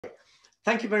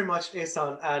Thank you very much,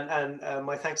 Ehsan, and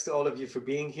my thanks to all of you for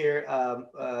being here.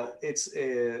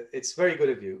 It's very good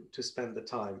of you to spend the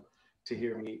time to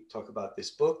hear me talk about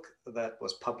this book that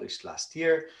was published last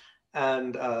year,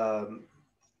 and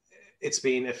it's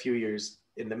been a few years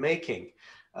in the making.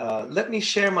 Let me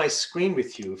share my screen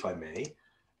with you, if I may.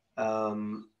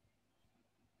 Um,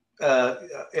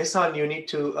 Ehsan, you need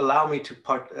to allow me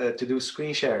to do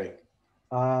screen sharing.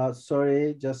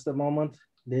 Sorry, just a moment.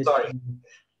 Sorry.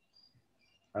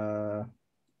 Yep.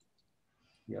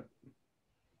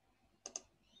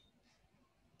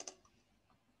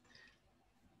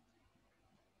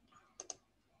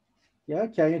 Yeah,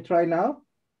 can you try now?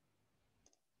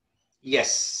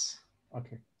 Yes.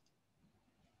 Okay.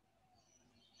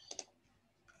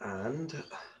 And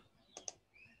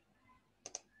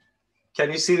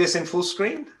can you see this in full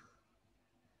screen?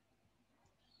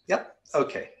 Yep.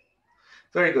 Okay.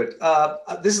 Very good.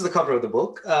 This is the cover of the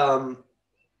book.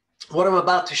 What I'm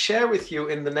about to share with you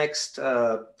in the next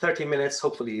 30 minutes,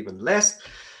 hopefully even less,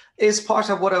 is part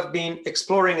of what I've been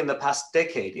exploring in the past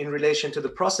decade in relation to the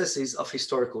processes of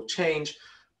historical change,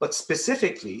 but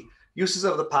specifically uses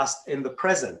of the past in the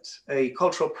present, a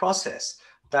cultural process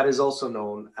that is also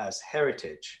known as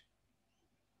heritage.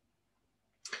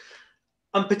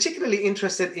 I'm particularly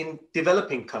interested in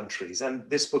developing countries, and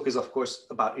this book is, of course,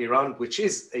 about Iran, which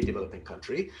is a developing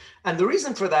country. And the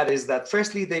reason for that is that,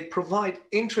 firstly, they provide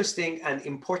interesting and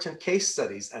important case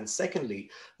studies, and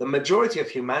secondly, the majority of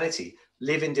humanity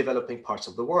live in developing parts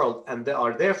of the world, and they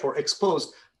are therefore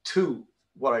exposed to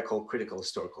what I call critical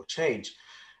historical change.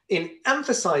 In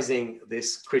emphasizing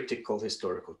this critical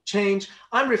historical change,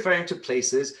 I'm referring to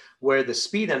places where the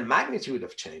speed and magnitude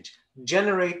of change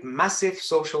generate massive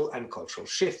social and cultural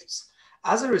shifts.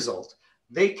 As a result,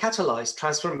 they catalyze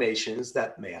transformations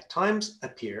that may at times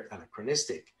appear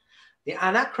anachronistic. The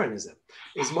anachronism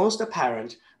is most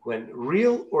apparent when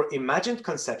real or imagined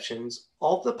conceptions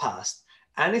of the past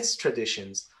and its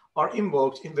traditions are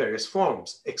invoked in various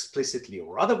forms, explicitly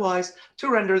or otherwise, to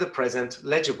render the present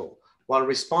legible, while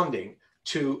responding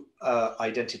to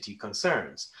identity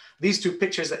concerns. These two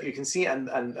pictures that you can see, and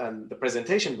the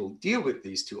presentation will deal with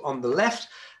these two. On the left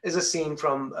is a scene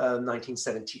from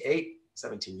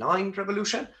 1978-79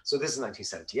 revolution. So this is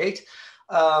 1978.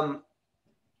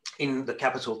 In the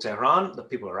capital, Tehran, the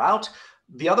people are out.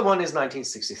 The other one is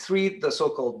 1963, the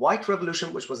so-called White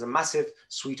Revolution, which was a massive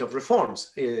suite of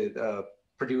reforms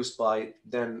produced by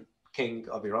then King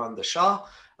of Iran, the Shah,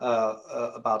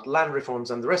 about land reforms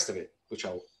and the rest of it, which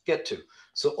I'll get to.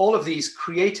 So all of these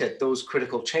created those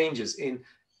critical changes in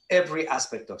every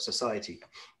aspect of society.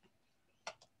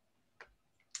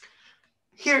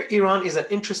 Here, Iran is an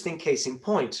interesting case in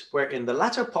point, where in the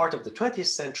latter part of the 20th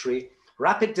century,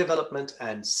 rapid development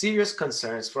and serious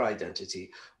concerns for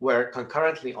identity were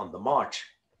concurrently on the march.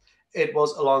 It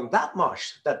was along that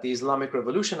march that the Islamic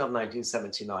Revolution of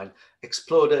 1979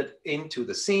 exploded into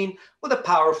the scene with a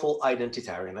powerful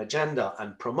identitarian agenda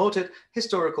and promoted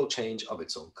historical change of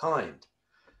its own kind.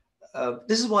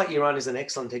 This is why Iran is an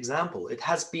excellent example. It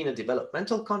has been a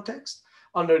developmental context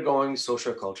undergoing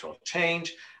socio-cultural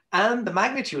change, and the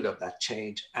magnitude of that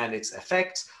change and its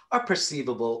effects are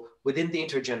perceivable within the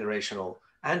intergenerational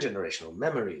and generational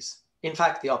memories. In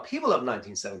fact, the upheaval of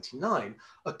 1979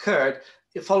 occurred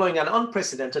following an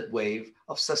unprecedented wave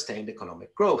of sustained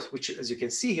economic growth, which, as you can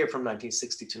see here from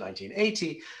 1960 to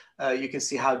 1980, you can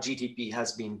see how GDP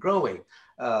has been growing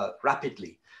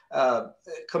rapidly.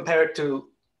 Compared to,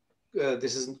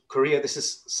 this is Korea, this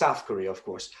is South Korea, of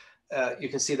course. You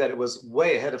can see that it was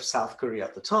way ahead of South Korea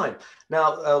at the time.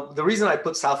 Now, the reason I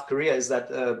put South Korea is that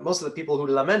most of the people who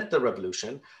lament the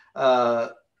revolution,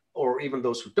 or even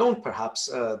those who don't perhaps,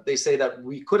 they say that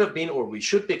we could have been or we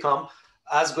should become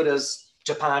as good as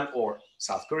Japan or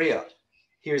South Korea.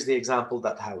 Here's the example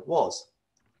that how it was.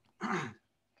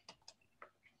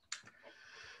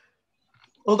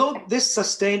 Although this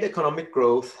sustained economic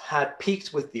growth had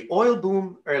peaked with the oil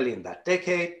boom early in that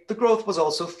decade, the growth was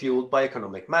also fueled by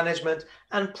economic management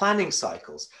and planning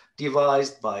cycles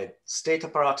devised by state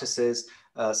apparatuses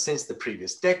since the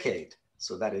previous decade.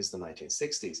 So that is the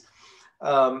 1960s.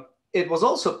 It was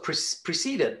also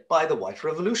preceded by the White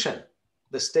Revolution,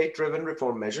 the state-driven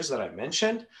reform measures that I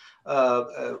mentioned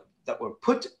that were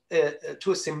put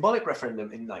to a symbolic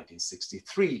referendum in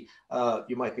 1963.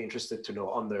 You might be interested to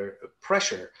know, under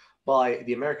pressure by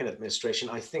the American administration.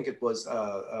 I think it was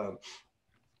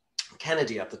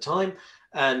Kennedy at the time.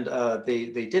 And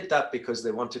they did that because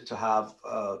they wanted to have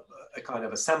a kind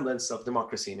of a semblance of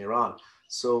democracy in Iran.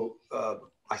 So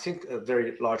I think a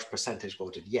very large percentage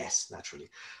voted yes, naturally.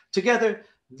 Together,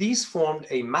 These formed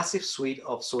a massive suite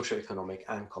of socioeconomic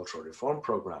and cultural reform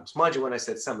programs. Mind you, when I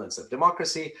said semblance of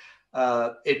democracy,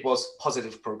 it was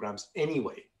positive programs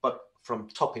anyway, but from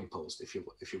top imposed, if you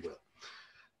will.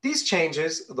 These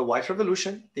changes, the White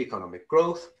Revolution, the economic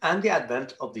growth, and the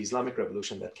advent of the Islamic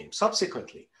Revolution that came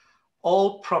subsequently,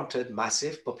 all prompted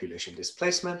massive population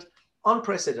displacement,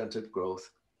 unprecedented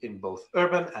growth in both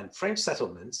urban and French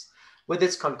settlements, with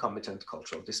its concomitant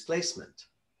cultural displacement.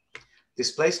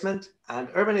 Displacement and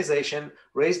urbanization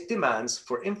raised demands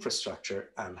for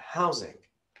infrastructure and housing.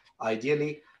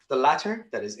 Ideally, the latter,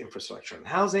 that is infrastructure and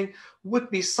housing, would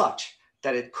be such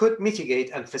that it could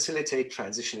mitigate and facilitate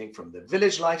transitioning from the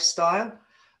village lifestyle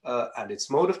and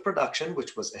its mode of production,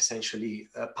 which was essentially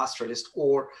pastoralist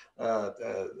or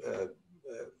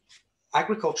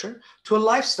agriculture, to a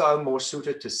lifestyle more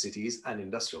suited to cities and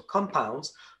industrial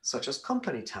compounds, such as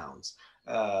company towns.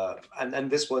 And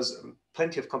this was,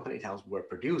 plenty of company towns were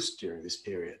produced during this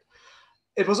period.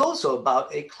 It was also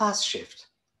about a class shift.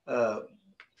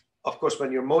 Of course,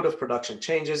 when your mode of production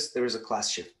changes, there is a class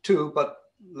shift too, but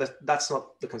that's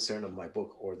not the concern of my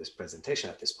book or this presentation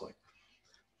at this point.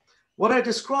 What I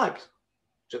described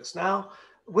just now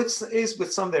is,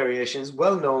 with some variations,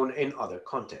 well known in other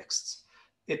contexts.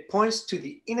 It points to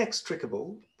the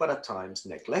inextricable, but at times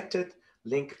neglected,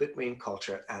 link between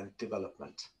culture and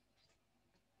development.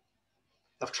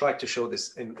 I've tried to show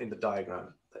this in the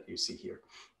diagram that you see here.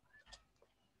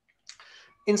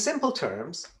 In simple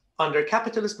terms, under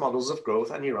capitalist models of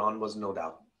growth, and Iran was no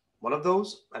doubt one of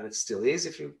those, and it still is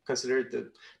if you consider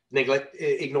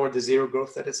ignore the zero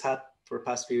growth that it's had for the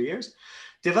past few years,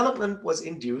 development was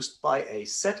induced by a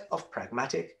set of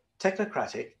pragmatic,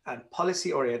 technocratic, and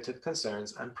policy-oriented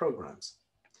concerns and programs.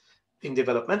 In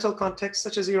developmental contexts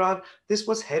such as Iran, this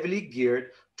was heavily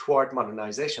geared toward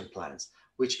modernization plans,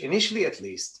 which initially at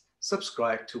least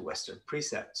subscribed to Western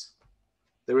precepts.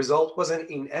 The result was an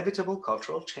inevitable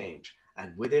cultural change,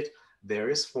 and with it,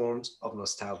 various forms of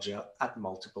nostalgia at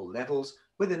multiple levels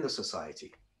within the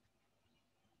society.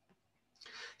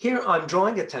 Here I'm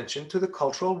drawing attention to the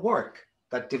cultural work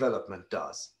that development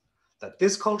does, that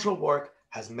this cultural work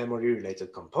has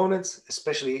memory-related components,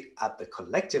 especially at the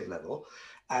collective level,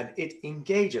 and it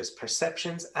engages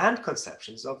perceptions and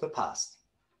conceptions of the past.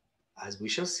 As we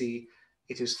shall see,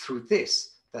 it is through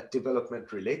this that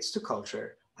development relates to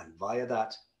culture, and via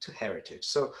that to heritage.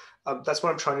 So that's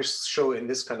what I'm trying to show in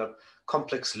this kind of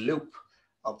complex loop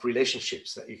of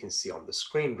relationships that you can see on the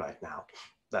screen right now,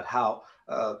 that how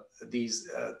these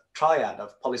triad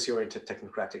of policy-oriented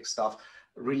technocratic stuff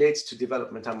relates to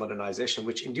development and modernization,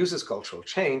 which induces cultural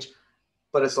change,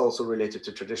 but it's also related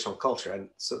to traditional culture, and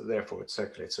so therefore it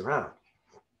circulates around.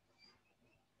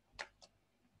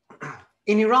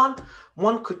 In Iran,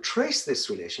 one could trace this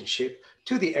relationship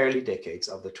to the early decades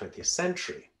of the 20th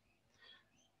century.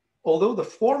 Although the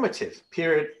formative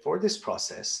period for this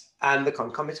process and the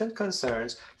concomitant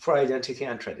concerns for identity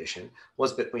and tradition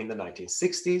was between the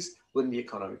 1960s, when the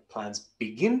economic plans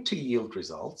begin to yield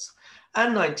results,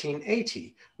 and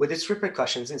 1980, with its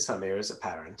repercussions in some areas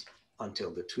apparent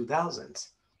until the 2000s.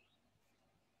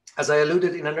 As I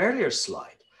alluded in an earlier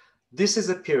slide, this is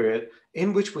a period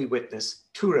in which we witness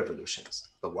two revolutions: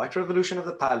 the White Revolution of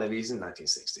the Pahlavis in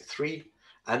 1963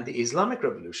 and the Islamic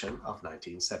Revolution of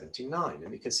 1979.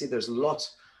 And you can see there's a lot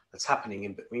that's happening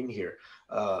in between here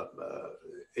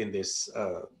in this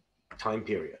time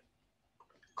period,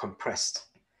 compressed.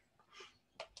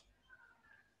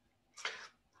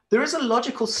 There is a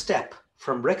logical step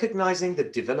from recognizing the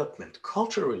development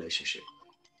culture relationship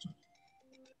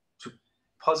to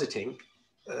positing,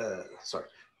 sorry,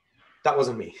 that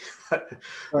wasn't me,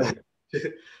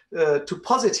 to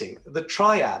positing the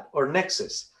triad or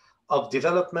nexus of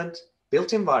development,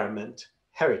 built environment,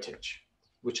 heritage,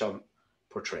 which I'm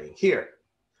portraying here.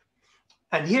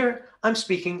 And here I'm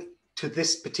speaking to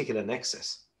this particular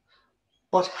nexus.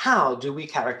 But how do we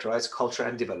characterize culture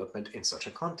and development in such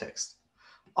a context?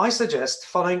 I suggest,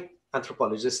 following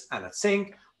anthropologist Anna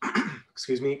Singh,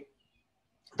 excuse me,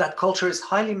 that culture is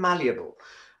highly malleable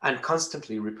and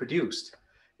constantly reproduced.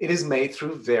 It is made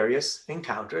through various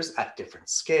encounters at different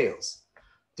scales.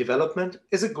 Development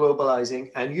is a globalizing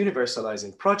and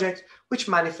universalizing project which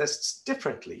manifests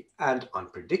differently and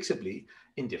unpredictably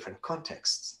in different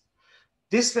contexts.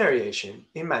 This variation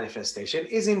in manifestation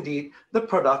is indeed the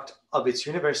product of its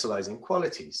universalizing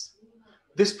qualities.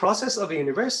 This process of a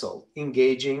universal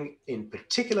engaging in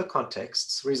particular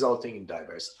contexts resulting in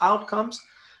diverse outcomes,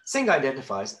 Singh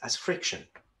identifies as friction.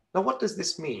 Now, what does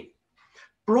this mean?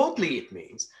 Broadly, it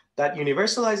means that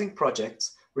universalizing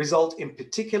projects result in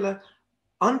particular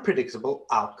unpredictable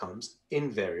outcomes in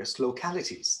various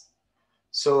localities.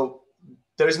 So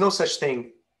there is no such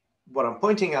thing what I'm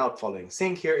pointing out following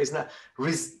Singh here is that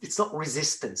it's not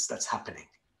resistance that's happening.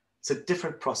 It's a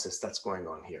different process that's going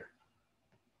on here.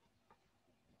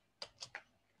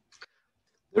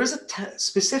 There is a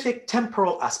specific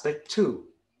temporal aspect too.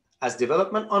 As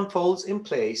development unfolds in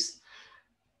place,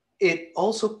 it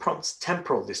also prompts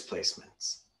temporal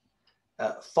displacements,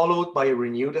 followed by a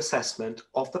renewed assessment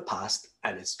of the past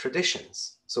and its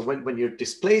traditions. So when you're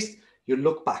displaced, you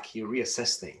look back, you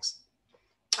reassess things.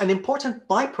 An important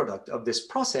byproduct of this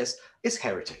process is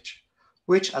heritage,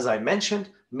 which, as I mentioned,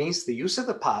 means the use of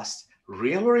the past,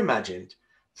 real or imagined,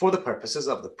 for the purposes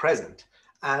of the present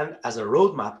and as a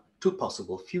roadmap to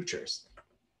possible futures.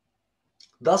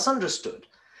 Thus understood,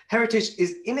 heritage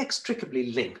is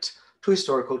inextricably linked to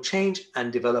historical change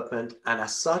and development, and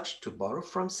as such, to borrow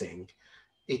from Singh,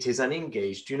 it is an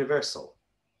engaged universal.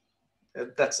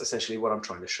 That's essentially what I'm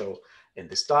trying to show in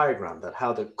this diagram, that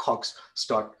how the cogs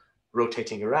start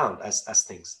rotating around as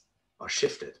things are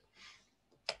shifted.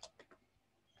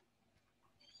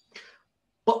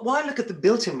 But why look at the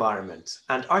built environment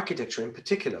and architecture in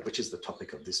particular, which is the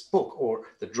topic of this book, or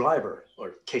the driver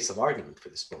or case of argument for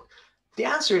this book? The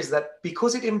answer is that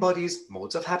because it embodies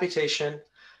modes of habitation,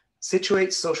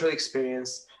 situates social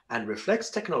experience, and reflects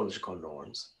technological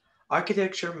norms,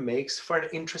 architecture makes for an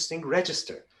interesting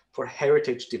register for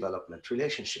heritage development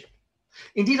relationship.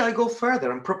 Indeed, I go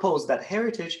further and propose that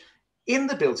heritage in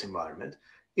the built environment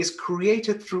is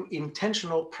created through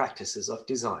intentional practices of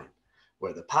design,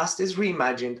 where the past is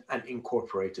reimagined and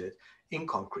incorporated in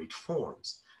concrete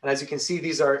forms. And as you can see,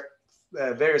 these are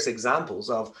various examples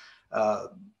of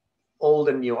old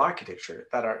and new architecture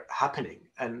that are happening,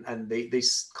 and they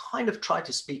kind of try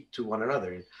to speak to one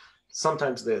another. And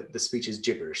sometimes the speech is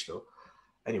gibberish, though.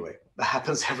 Anyway, that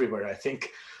happens everywhere, I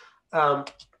think.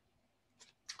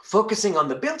 Focusing on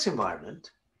the built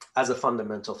environment as a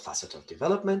fundamental facet of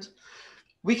development,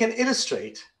 we can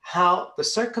illustrate how the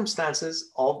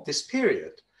circumstances of this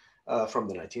period from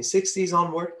the 1960s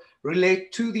onward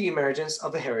relate to the emergence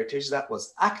of a heritage that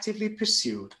was actively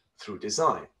pursued through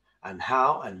design, and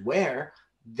how and where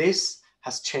this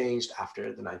has changed after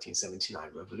the 1979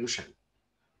 revolution.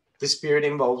 This period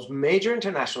involves major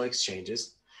international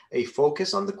exchanges, a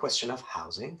focus on the question of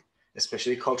housing,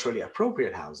 especially culturally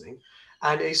appropriate housing,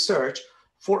 and a search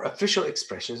for official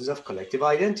expressions of collective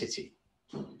identity.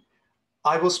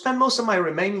 I will spend most of my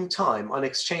remaining time on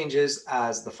exchanges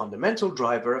as the fundamental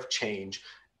driver of change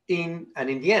and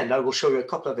in the end, I will show you a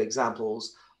couple of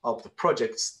examples of the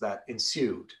projects that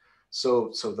ensued. So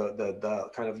the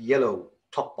kind of yellow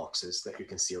top boxes that you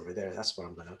can see over there, that's what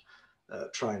I'm going to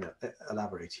try and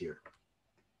elaborate here.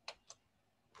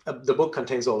 The book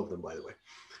contains all of them, by the way.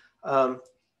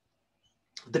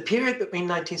 The period between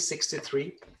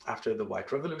 1963, after the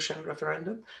White Revolution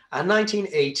referendum, and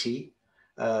 1980,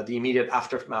 the immediate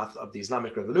aftermath of the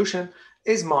Islamic Revolution,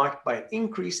 is marked by an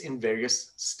increase in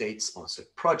various state-sponsored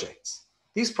projects.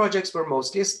 These projects were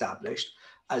mostly established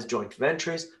as joint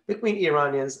ventures between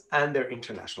Iranians and their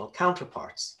international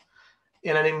counterparts,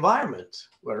 in an environment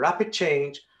where rapid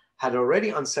change had already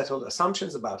unsettled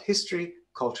assumptions about history,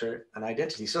 culture, and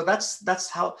identity. So that's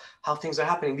how things are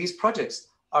happening. These projects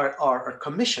are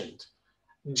commissioned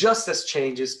just as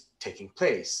change is taking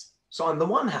place. So on the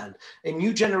one hand, a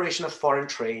new generation of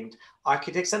foreign-trained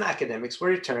architects and academics were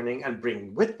returning and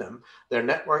bringing with them their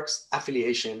networks,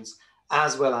 affiliations,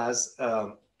 as well as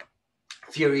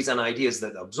theories and ideas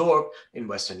that absorbed in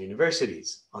Western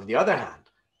universities. On the other hand,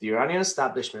 the Iranian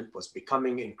establishment was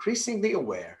becoming increasingly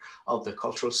aware of the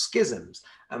cultural schisms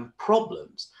and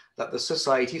problems that the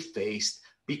society faced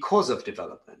because of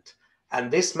development.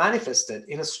 And this manifested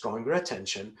in a stronger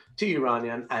attention to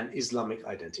Iranian and Islamic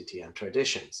identity and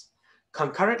traditions.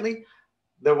 Concurrently,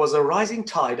 there was a rising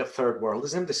tide of third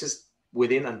worldism, this is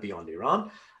within and beyond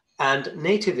Iran, and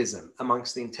nativism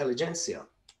amongst the intelligentsia.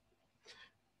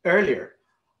 Earlier,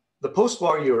 the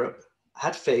post-war Europe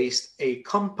had faced a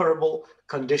comparable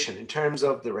condition in terms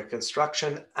of the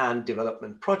reconstruction and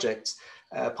development projects,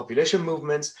 population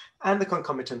movements, and the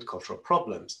concomitant cultural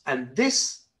problems. And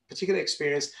this particular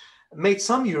experience made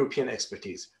some European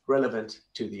expertise relevant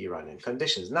to the Iranian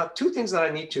conditions. Now, two things that I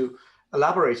need to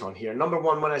elaborate on here. Number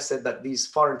one, when I said that these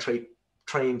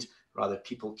foreign-trained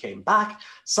people came back,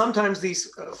 sometimes these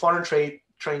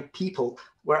foreign-trained people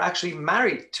were actually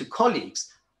married to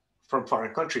colleagues from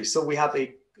foreign countries. So we have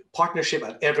a partnership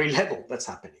at every level that's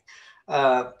happening.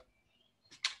 On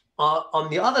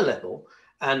the other level,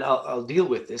 and I'll deal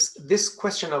with this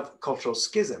question of cultural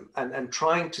schism and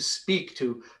trying to speak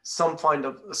to some form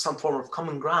of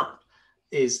common ground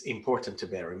is important to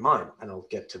bear in mind, and I'll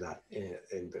get to that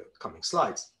in the coming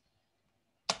slides.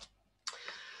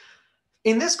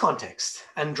 In this context,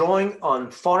 and drawing on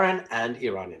foreign and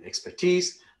Iranian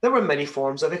expertise, there were many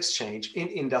forms of exchange in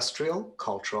industrial,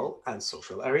 cultural, and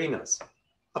social arenas.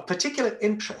 Of particular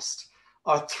interest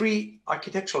are three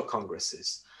architectural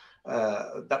congresses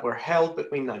that were held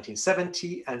between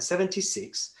 1970 and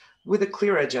 76 with a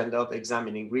clear agenda of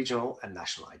examining regional and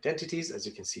national identities, as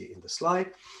you can see in the slide,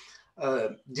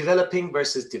 developing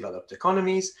versus developed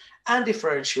economies, and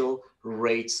differential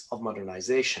rates of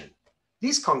modernization.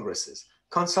 These congresses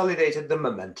consolidated the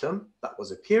momentum that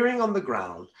was appearing on the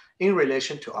ground in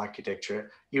relation to architecture,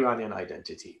 Iranian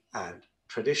identity, and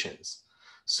traditions.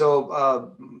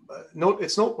 So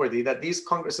it's noteworthy that these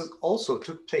congresses also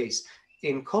took place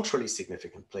in culturally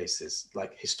significant places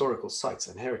like historical sites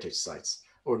and heritage sites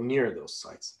or near those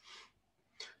sites.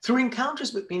 Through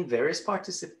encounters between various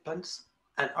participants,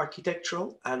 an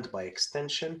architectural and by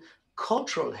extension,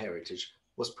 cultural heritage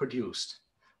was produced,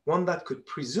 one that could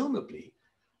presumably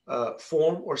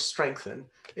form or strengthen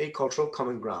a cultural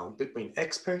common ground between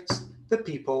experts, the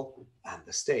people, and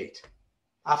the state.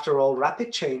 After all,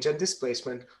 rapid change and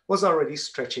displacement was already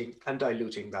stretching and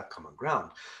diluting that common ground.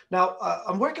 Now,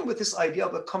 I'm working with this idea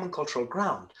of a common cultural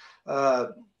ground,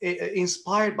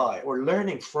 inspired by or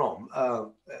learning from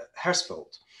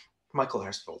Hersfeld, Michael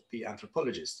Hersfeld, the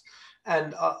anthropologist.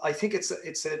 And I think it's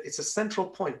a central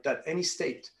point that any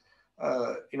state,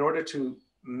 in order to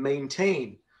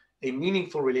maintain a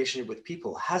meaningful relationship with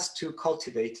people, has to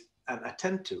cultivate and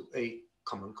attend to a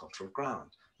common cultural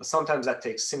ground. But sometimes that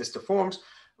takes sinister forms,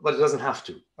 but it doesn't have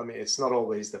to. I mean, it's not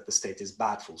always that the state is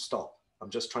bad, full stop.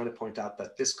 I'm just trying to point out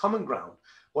that this common ground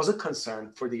was a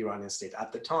concern for the Iranian state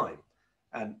at the time.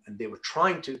 And they were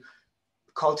trying to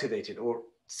cultivate it or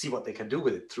see what they can do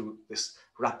with it through this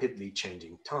rapidly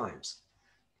changing times.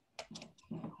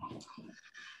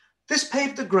 This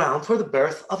paved the ground for the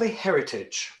birth of a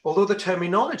heritage, although the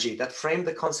terminology that framed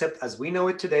the concept as we know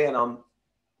it today, and I'm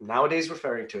nowadays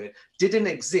referring to it, didn't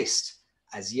exist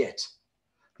as yet.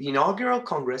 The inaugural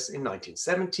Congress in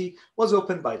 1970 was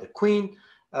opened by the Queen,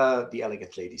 the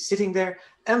elegant lady sitting there,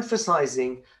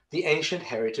 emphasizing the ancient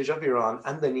heritage of Iran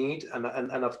and the need, and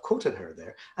I've quoted her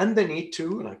there, and the need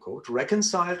to, and I quote,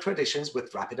 reconcile traditions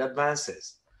with rapid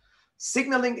advances.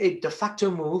 Signaling a de facto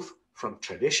move from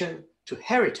tradition to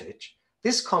heritage,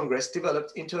 this Congress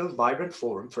developed into a vibrant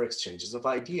forum for exchanges of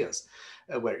ideas,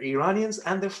 where Iranians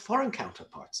and their foreign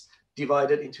counterparts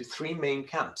divided into three main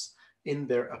camps in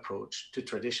their approach to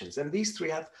traditions. And these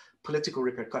three have political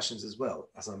repercussions as well,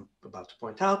 as I'm about to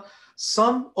point out.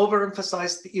 Some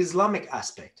overemphasize the Islamic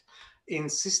aspect,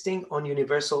 insisting on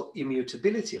universal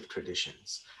immutability of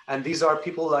traditions. And these are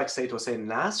people like Sayyid Hossein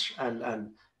Nasr, and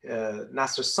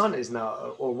Nasr's son is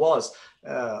now, or was,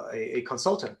 a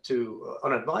consultant to,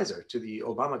 an advisor to the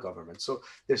Obama government. So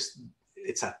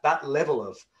it's at that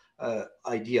level of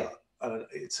idea.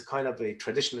 It's a kind of a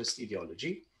traditionalist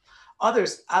ideology.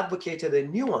 Others advocated a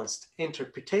nuanced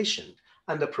interpretation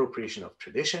and appropriation of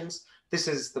traditions. This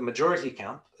is the majority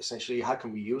camp, essentially, how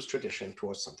can we use tradition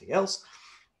towards something else?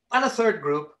 And a third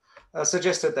group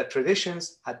suggested that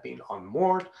traditions had been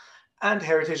unmoored and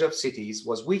heritage of cities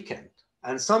was weakened.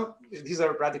 And some, these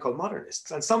are radical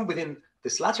modernists, and some within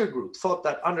this latter group thought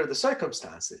that under the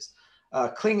circumstances,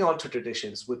 clinging on to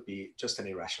traditions would be just an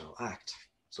irrational act.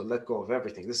 So let go of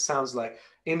everything. This sounds like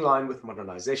in line with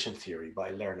modernization theory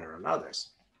by Lerner and others.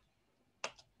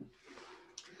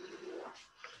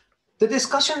 The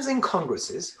discussions in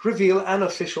congresses reveal an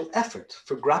official effort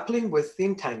for grappling with the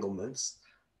entanglements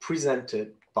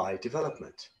presented by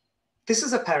development. This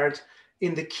is apparent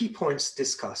in the key points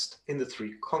discussed in the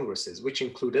three congresses, which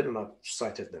included, and I've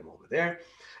cited them over there,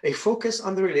 a focus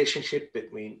on the relationship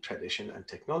between tradition and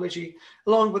technology,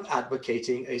 along with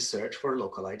advocating a search for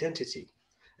local identity,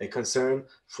 a concern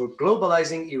for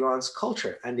globalizing Iran's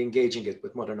culture and engaging it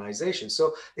with modernization.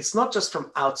 So it's not just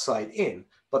from outside in,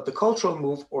 but the cultural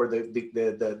move or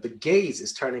the gaze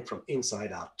is turning from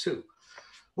inside out too.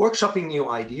 Workshopping new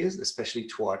ideas, especially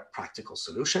toward practical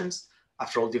solutions.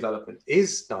 After all, development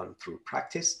is done through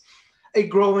practice. A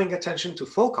growing attention to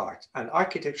folk art and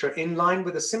architecture in line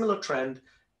with a similar trend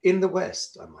in the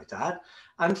West, I might add.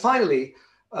 And finally,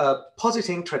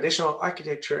 positing traditional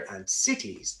architecture and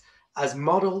cities as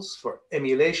models for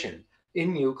emulation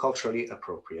in new culturally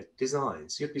appropriate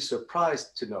designs. You'd be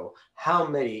surprised to know how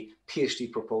many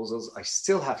PhD proposals I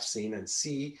still have seen and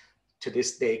see to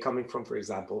this day coming from, for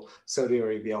example, Saudi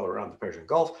Arabia or around the Persian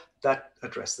Gulf that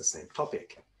address the same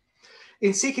topic.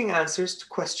 In seeking answers to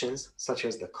questions such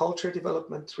as the culture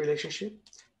development relationship,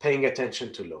 paying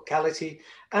attention to locality,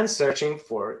 and searching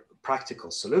for practical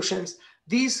solutions,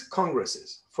 these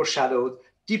congresses foreshadowed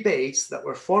debates that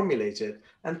were formulated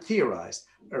and theorized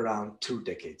around 2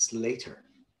 decades later.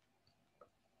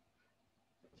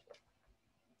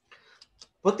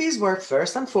 But these were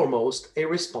first and foremost a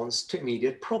response to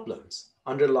immediate problems.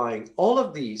 Underlying all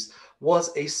of these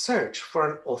was a search for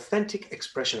an authentic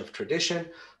expression of tradition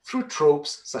through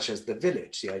tropes such as the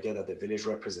village, the idea that the village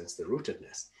represents the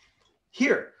rootedness.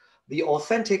 Here, the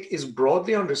authentic is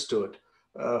broadly understood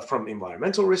from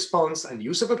environmental response and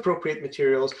use of appropriate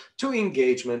materials to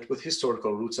engagement with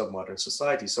historical roots of modern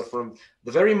society. So from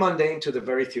the very mundane to the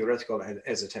very theoretical and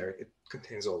esoteric, it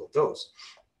contains all of those.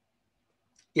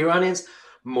 Iranians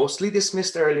mostly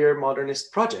dismissed earlier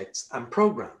modernist projects and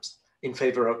programs in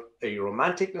favor of a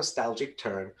romantic, nostalgic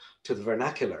turn to the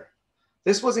vernacular.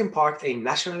 This was in part a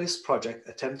nationalist project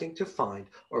attempting to find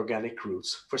organic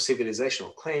roots for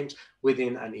civilizational claims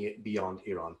within and beyond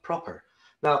Iran proper.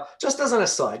 Now, just as an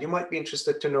aside, you might be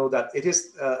interested to know that it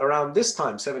is around this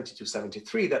time, 72,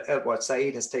 73, that Edward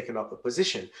Said has taken up a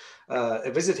position,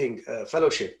 a visiting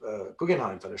fellowship,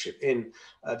 Guggenheim Fellowship in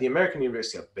the American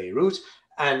University of Beirut.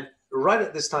 And right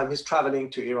at this time, he's traveling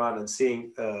to Iran and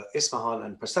seeing Isfahan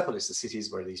and Persepolis, the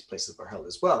cities where these places were held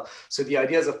as well. So the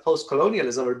ideas of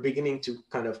post-colonialism are beginning to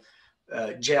kind of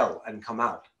gel and come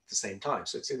out at the same time.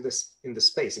 So it's in the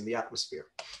space, in the atmosphere.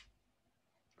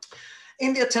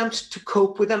 In the attempt to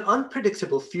cope with an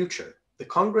unpredictable future, the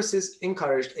Congresses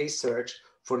encouraged a search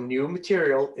for new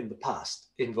material in the past,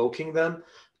 invoking them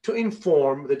to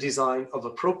inform the design of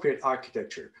appropriate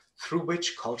architecture through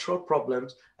which cultural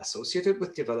problems associated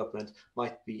with development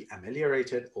might be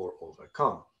ameliorated or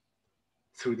overcome.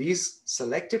 Through these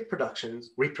selective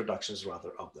reproductions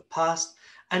of the past,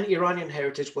 an Iranian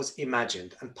heritage was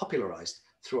imagined and popularized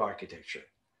through architecture.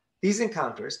 These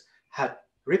encounters had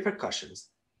repercussions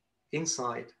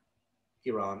inside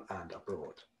Iran and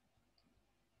abroad.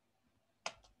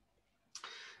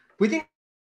 Within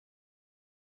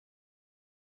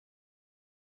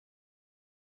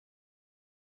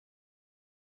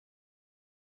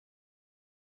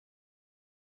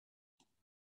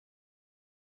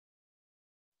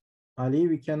Ali,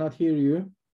 we cannot hear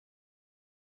you.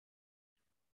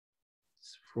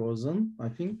 It's frozen, I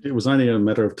think. It was only a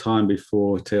matter of time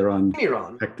before Tehran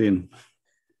packed in.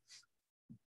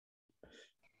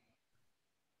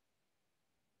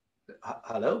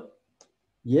 Hello?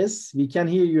 Yes, we can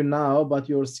hear you now, but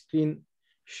your screen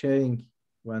sharing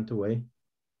went away.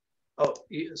 Oh,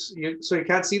 so you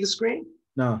can't see the screen?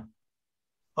 No.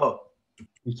 Oh.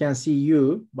 We can see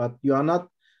you, but you are not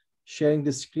sharing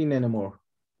the screen anymore.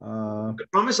 I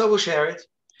promise I will share it.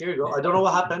 Here you go. I don't know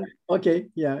what happened. Okay,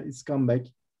 yeah, it's come back.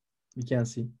 We can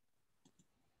see.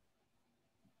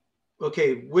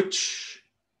 Okay, which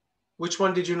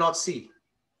one did you not see?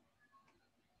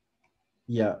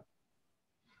 Yeah.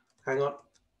 Hang on.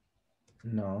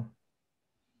 No.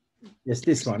 Yes,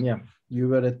 this one, yeah. You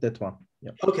were at that one.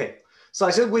 Yeah. Okay, so I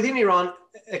said within Iran,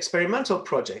 experimental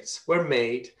projects were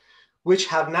made which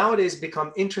have nowadays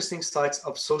become interesting sites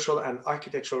of social and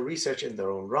architectural research in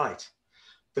their own right.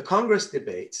 The Congress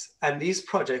debates and these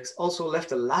projects also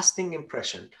left a lasting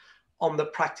impression on the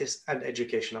practice and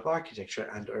education of architecture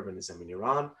and urbanism in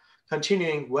Iran,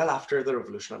 continuing well after the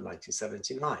revolution of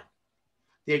 1979.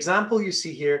 The example you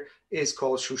see here is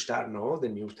called Shushtar No, the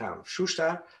new town of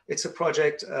Shushtar. It's a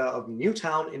project of new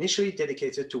town initially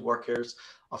dedicated to workers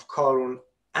of Karun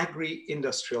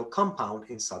agri-industrial compound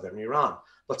in southern Iran,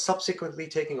 but subsequently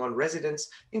taking on residents,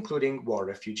 including war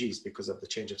refugees because of the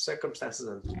change of circumstances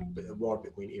and the war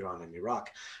between Iran and Iraq.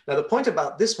 Now, the point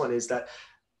about this one is that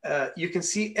you can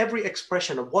see every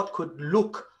expression of what could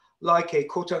look like a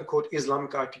quote-unquote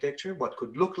Islamic architecture, what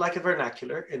could look like a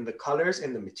vernacular in the colors,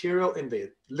 in the material, in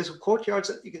the little courtyards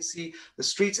that you can see, the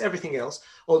streets, everything else,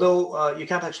 although you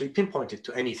can't actually pinpoint it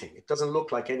to anything. It doesn't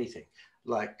look like anything.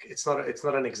 Like it's not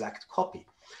an exact copy.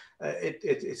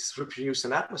 It's reproduced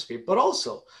an atmosphere, but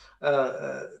also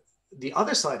the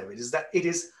other side of it is that it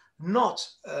is not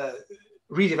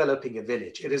redeveloping a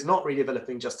village. It is not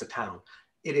redeveloping just a town.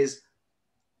 It is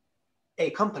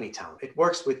a company town. It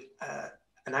works with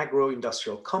an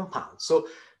agro-industrial compound. So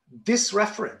this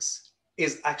reference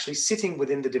is actually sitting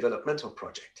within the developmental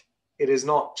project. It is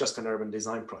not just an urban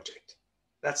design project.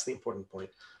 That's the important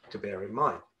point to bear in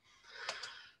mind.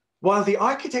 While the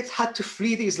architect had to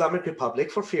flee the Islamic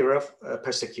Republic for fear of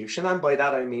persecution, and by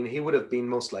that I mean he would have been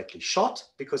most likely shot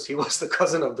because he was the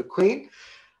cousin of the queen,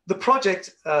 the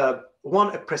project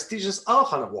won a prestigious Al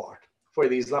Khan Award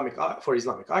for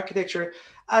Islamic architecture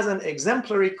as an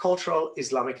exemplary cultural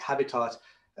Islamic habitat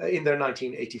in their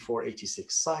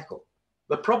 1984-86 cycle.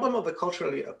 The problem of the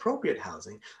culturally appropriate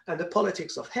housing and the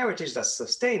politics of heritage that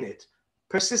sustain it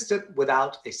persisted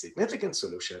without a significant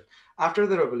solution after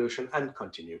the revolution and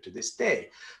continue to this day.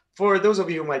 For those of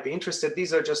you who might be interested,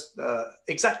 these are just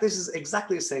this is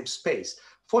exactly the same space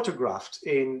photographed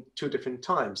in two different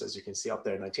times, as you can see up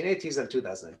there, 1980s and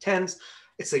 2010s.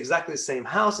 It's exactly the same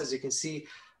house. As you can see,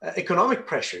 economic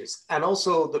pressures and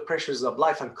also the pressures of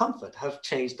life and comfort have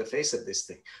changed the face of this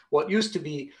thing. What used to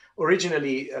be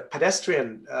originally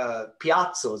pedestrian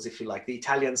piazzas, if you like, the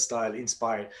Italian style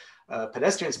inspired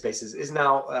pedestrian spaces, is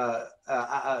now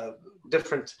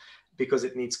different because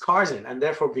it needs cars in. And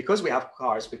therefore, because we have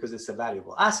cars, because it's a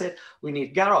valuable asset, we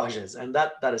need garages, and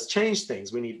that has changed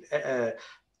things. We need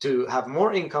to have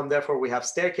more income. Therefore, we have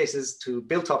staircases to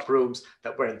built up rooms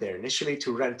that weren't there initially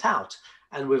to rent out.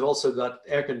 And we've also got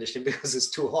air conditioning because it's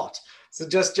too hot. So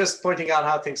just pointing out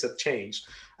how things have changed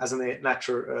as a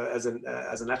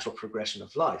natural progression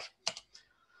of life.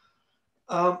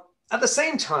 At the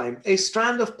same time, a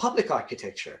strand of public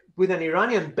architecture with an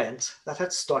Iranian bent that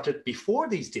had started before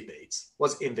these debates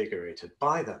was invigorated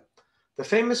by them. The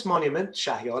famous monument,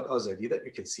 Shahyad Azadi, that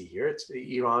you can see here,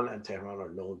 Iran and Tehran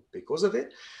are known because of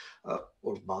it,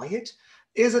 or by it,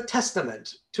 is a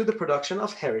testament to the production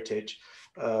of heritage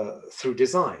through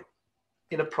design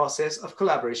in a process of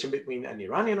collaboration between an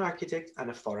Iranian architect and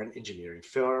a foreign engineering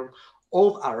firm,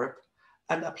 all Arab,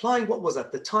 and applying what was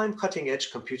at the time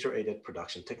cutting-edge computer-aided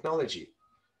production technology.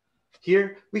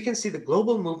 Here, we can see the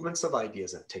global movements of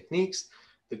ideas and techniques.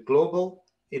 The global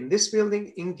in this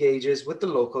building engages with the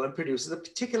local and produces a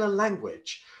particular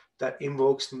language that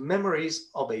invokes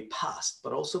memories of a past,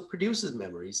 but also produces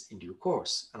memories in due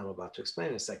course. And I'm about to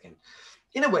explain in a second.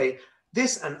 In a way,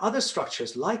 this and other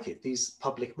structures like it, these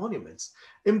public monuments,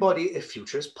 embody a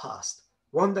future's past,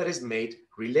 one that is made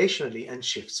relationally and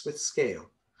shifts with scale.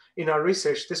 In our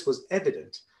research, this was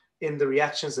evident in the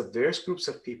reactions of various groups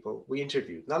of people we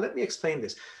interviewed. Now, let me explain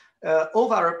this.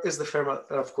 Arab is the firm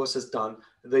that, of course, has done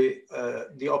the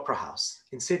Opera House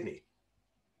in Sydney.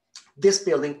 This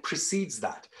building precedes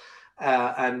that.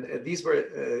 And these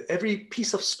were, every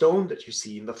piece of stone that you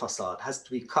see in the facade has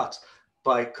to be cut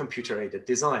by computer-aided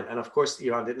design. And of course,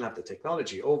 Iran didn't have the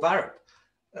technology. Arab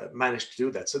managed to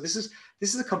do that. So this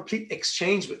is a complete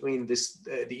exchange between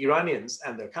the Iranians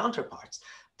and their counterparts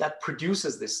that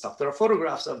produces this stuff. There are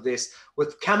photographs of this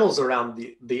with camels around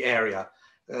the area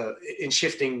in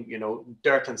shifting,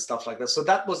 dirt and stuff like that. So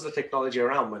that was the technology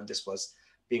around when this was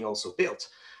being also built.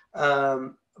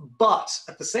 But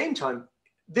at the same time,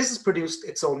 this has produced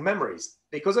its own memories.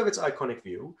 Because of its iconic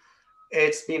view,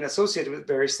 it's been associated with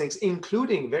various things,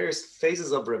 including various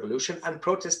phases of revolution and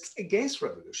protests against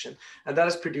revolution. And that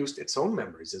has produced its own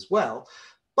memories as well.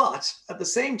 But at the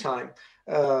same time,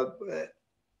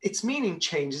 its meaning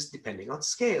changes depending on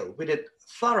scale. We did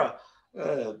thorough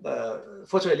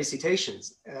photo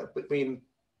elicitations between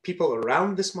people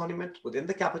around this monument, within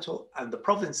the capital and the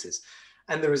provinces.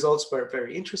 And the results were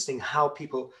very interesting, how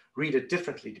people read it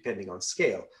differently depending on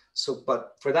scale. So,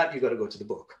 but for that, you got to go to the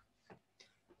book.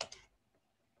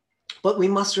 But we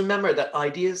must remember that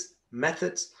ideas,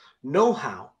 methods,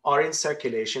 know-how are in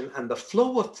circulation, and the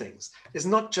flow of things is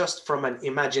not just from an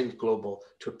imagined global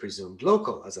to a presumed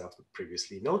local, as I've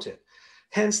previously noted.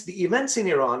 Hence, the events in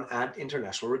Iran add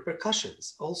international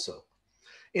repercussions also.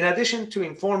 In addition to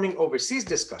informing overseas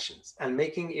discussions and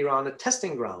making Iran a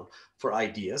testing ground for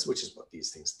ideas, which is what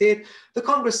these things did, the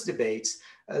Congress debates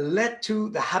led to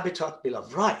the Habitat Bill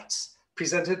of Rights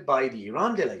presented by the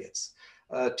Iran delegates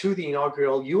to the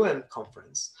inaugural UN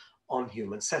conference on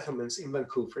human settlements in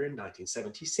Vancouver in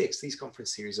 1976. These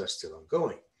conference series are still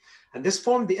ongoing. And this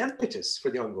formed the impetus for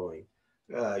the ongoing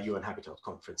UN Habitat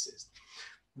conferences.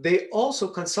 They also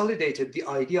consolidated the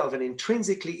idea of an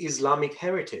intrinsically Islamic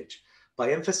heritage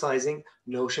by emphasizing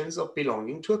notions of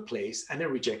belonging to a place and a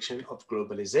rejection of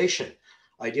globalization,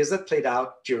 ideas that played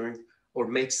out during or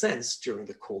made sense during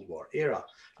the Cold War era.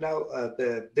 Now,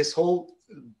 this whole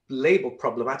label,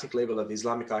 problematic label of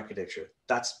Islamic architecture,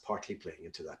 that's partly playing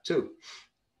into that too.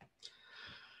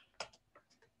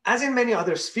 As in many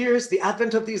other spheres, the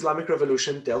advent of the Islamic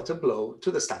Revolution dealt a blow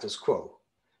to the status quo.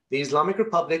 The Islamic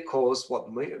Republic caused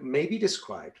what may be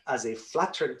described as a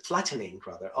flattening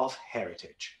of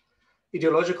heritage.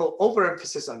 Ideological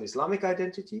overemphasis on Islamic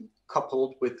identity,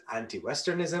 coupled with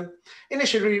anti-Westernism,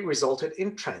 initially resulted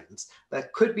in trends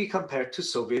that could be compared to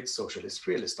Soviet socialist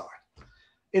realist art.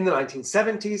 In the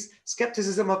 1970s,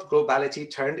 skepticism of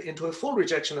globality turned into a full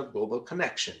rejection of global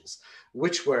connections,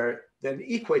 which were then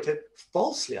equated,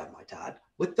 falsely I might add,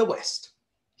 with the West.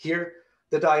 Here,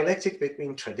 the dialectic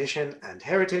between tradition and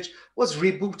heritage was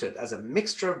rebooted as a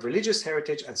mixture of religious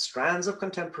heritage and strands of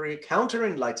contemporary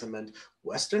counter-Enlightenment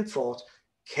Western thought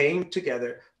came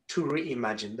together to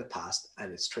reimagine the past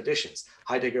and its traditions.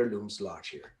 Heidegger looms large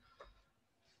here.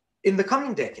 In the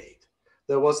coming decade,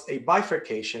 there was a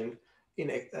bifurcation in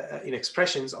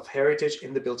expressions of heritage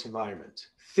in the built environment.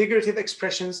 Figurative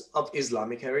expressions of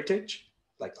Islamic heritage,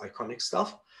 like iconic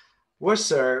stuff, were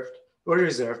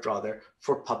reserved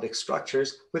for public structures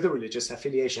with a religious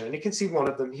affiliation. And you can see one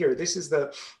of them here. This is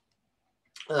the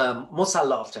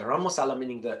Musalla of Tehran, Musalla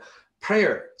meaning the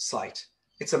prayer site.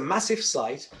 It's a massive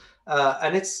site,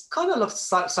 and it's kind of like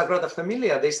Sagrada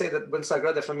Familia. They say that when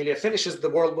Sagrada Familia finishes, the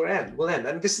world will end.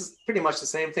 And this is pretty much the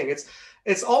same thing.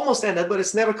 It's almost ended, but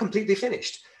it's never completely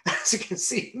finished. As you can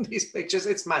see in these pictures,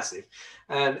 it's massive.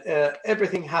 And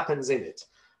everything happens in it.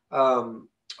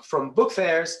 From book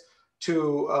fairs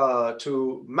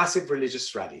to massive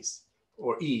religious rallies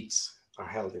or Eids are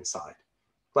held inside.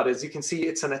 But as you can see,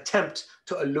 it's an attempt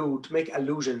to make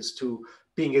allusions to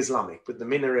being Islamic with the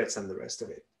minarets and the rest of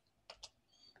it.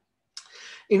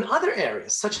 In other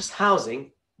areas, such as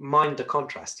housing, mind the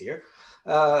contrast here,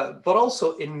 but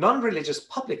also in non-religious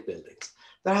public buildings,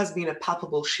 there has been a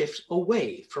palpable shift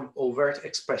away from overt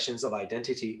expressions of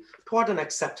identity toward an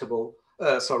acceptance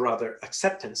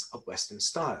of Western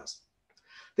styles.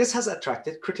 This has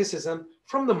attracted criticism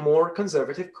from the more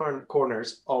conservative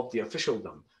corners of the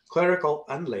officialdom, clerical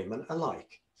and laymen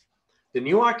alike. The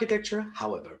new architecture,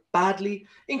 however,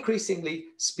 increasingly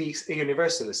speaks a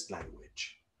universalist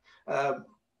language.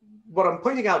 What I'm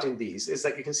pointing out in these is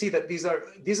that you can see that these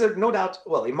are no doubt,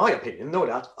 well, in my opinion, no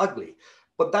doubt ugly,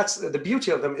 but that's the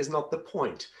beauty of them is not the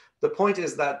point. The point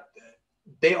is that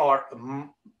they are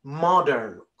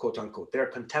modern, quote unquote, they're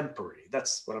contemporary.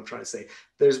 That's what I'm trying to say.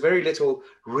 There's very little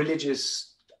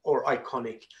religious or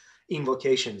iconic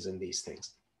invocations in these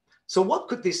things. So what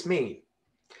could this mean?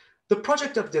 The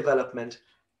project of development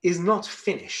is not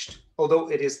finished, although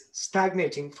it is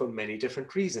stagnating for many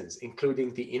different reasons,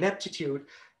 including the ineptitude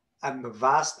and the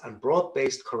vast and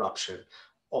broad-based corruption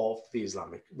of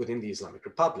within the Islamic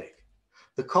Republic.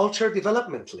 The culture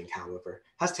development link, however,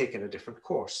 has taken a different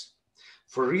course.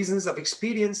 For reasons of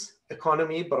expedience,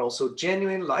 economy, but also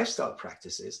genuine lifestyle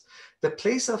practices, the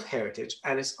place of heritage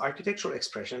and its architectural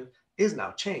expression is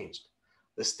now changed.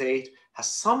 The state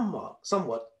has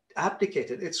somewhat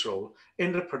abdicated its role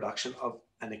in the production of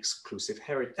an inclusive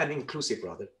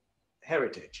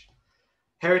heritage.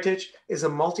 Heritage is a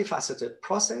multifaceted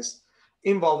process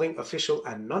involving official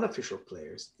and non-official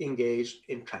players engaged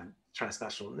in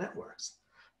transnational networks.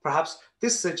 Perhaps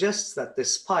this suggests that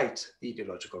despite the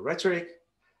ideological rhetoric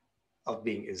of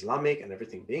being Islamic and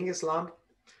everything being Islam,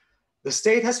 the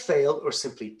state has failed or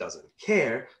simply doesn't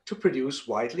care to produce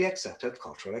widely accepted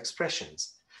cultural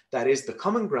expressions. That is the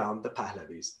common ground the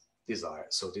Pahlavis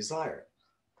desire.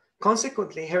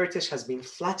 Consequently, heritage has been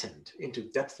flattened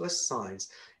into depthless signs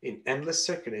in endless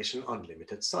circulation on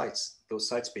limited sites. Those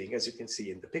sites being, as you can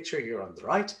see in the picture here on the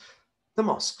right, the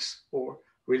mosques or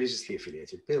religiously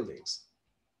affiliated buildings.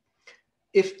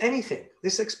 If anything,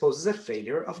 this exposes a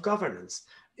failure of governance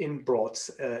in broad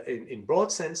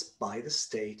sense by the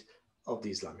state of the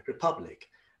Islamic Republic,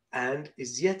 and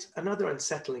is yet another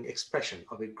unsettling expression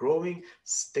of a growing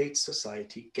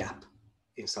state-society gap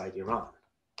inside Iran.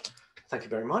 Thank you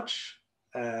very much.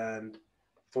 And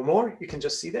for more, you can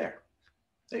just see there.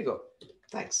 There you go.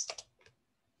 Thanks.